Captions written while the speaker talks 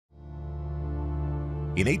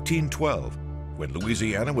In 1812, when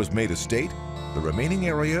Louisiana was made a state, the remaining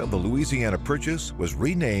area of the Louisiana Purchase was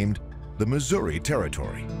renamed the Missouri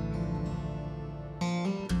Territory.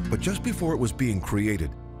 But just before it was being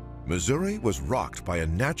created, Missouri was rocked by a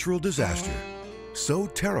natural disaster so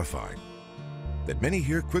terrifying that many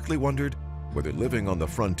here quickly wondered whether living on the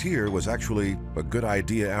frontier was actually a good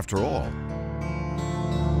idea after all.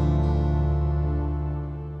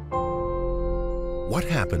 What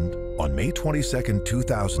happened on May 22,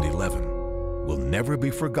 2011 will never be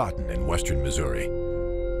forgotten in western Missouri.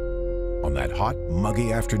 On that hot,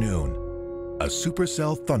 muggy afternoon, a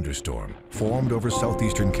supercell thunderstorm formed over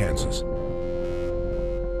southeastern Kansas.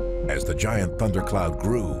 As the giant thundercloud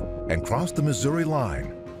grew and crossed the Missouri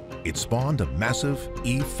line, it spawned a massive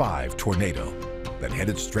E5 tornado that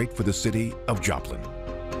headed straight for the city of Joplin.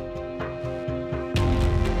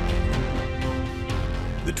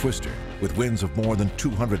 The twister, with winds of more than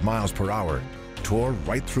 200 miles per hour, tore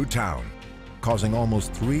right through town, causing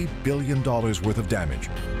almost $3 billion worth of damage.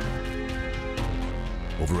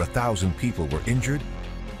 Over 1,000 people were injured,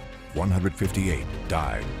 158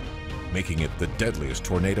 died, making it the deadliest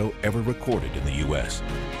tornado ever recorded in the U.S.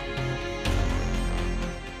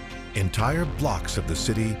 Entire blocks of the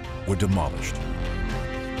city were demolished.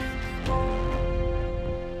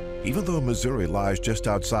 Even though Missouri lies just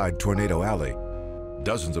outside Tornado Alley,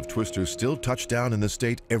 dozens of twisters still touch down in the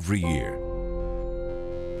state every year.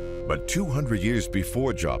 But 200 years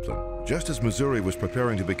before Joplin, just as Missouri was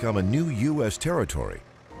preparing to become a new U.S. territory,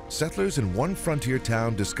 settlers in one frontier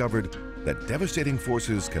town discovered that devastating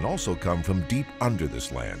forces can also come from deep under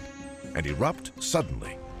this land and erupt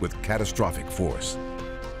suddenly with catastrophic force.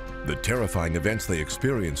 The terrifying events they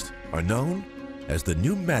experienced are known as the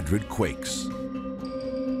New Madrid quakes.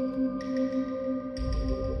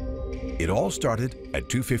 It all started at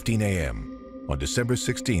 2:15 a.m. on December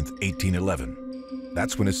 16, 1811.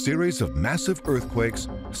 That's when a series of massive earthquakes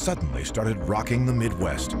suddenly started rocking the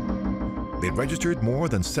Midwest. They registered more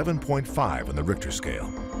than 7.5 on the Richter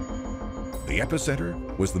scale. The epicenter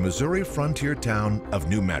was the Missouri frontier town of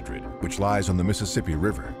New Madrid, which lies on the Mississippi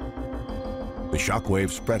River. The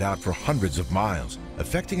shockwaves spread out for hundreds of miles,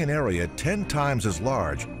 affecting an area 10 times as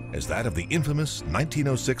large as that of the infamous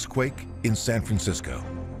 1906 quake in San Francisco.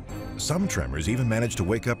 Some tremors even managed to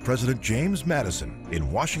wake up President James Madison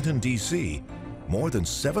in Washington, D.C., more than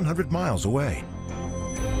 700 miles away.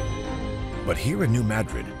 But here in New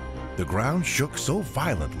Madrid, the ground shook so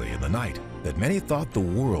violently in the night that many thought the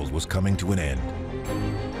world was coming to an end.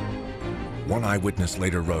 One eyewitness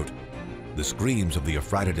later wrote, "The screams of the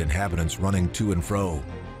affrighted inhabitants running to and fro,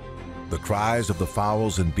 the cries of the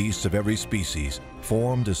fowls and beasts of every species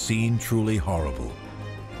formed a scene truly horrible.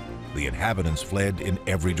 The inhabitants fled in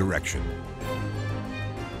every direction."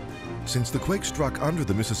 Since the quake struck under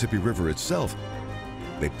the Mississippi River itself,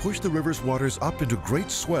 they pushed the river's waters up into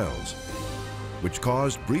great swells, which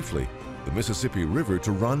caused, briefly, the Mississippi River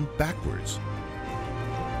to run backwards.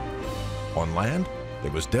 On land,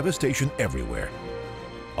 there was devastation everywhere.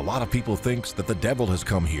 "A lot of people thinks that the devil has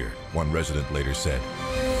come here," one resident later said.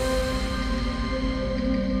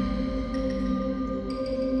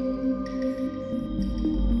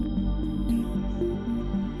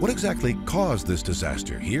 What exactly caused this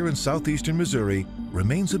disaster here in southeastern Missouri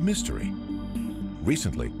remains a mystery.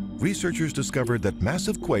 Recently, researchers discovered that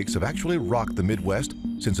massive quakes have actually rocked the Midwest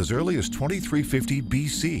since as early as 2350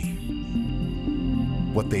 BC.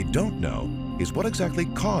 What they don't know is what exactly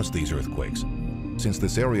caused these earthquakes, since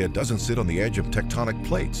this area doesn't sit on the edge of tectonic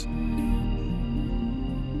plates.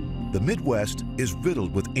 The Midwest is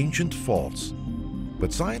riddled with ancient faults,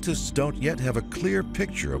 but scientists don't yet have a clear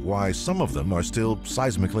picture of why some of them are still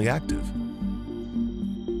seismically active.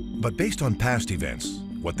 But based on past events,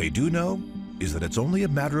 what they do know is that it's only a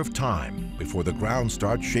matter of time before the ground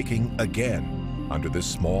starts shaking again under this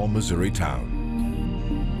small Missouri town.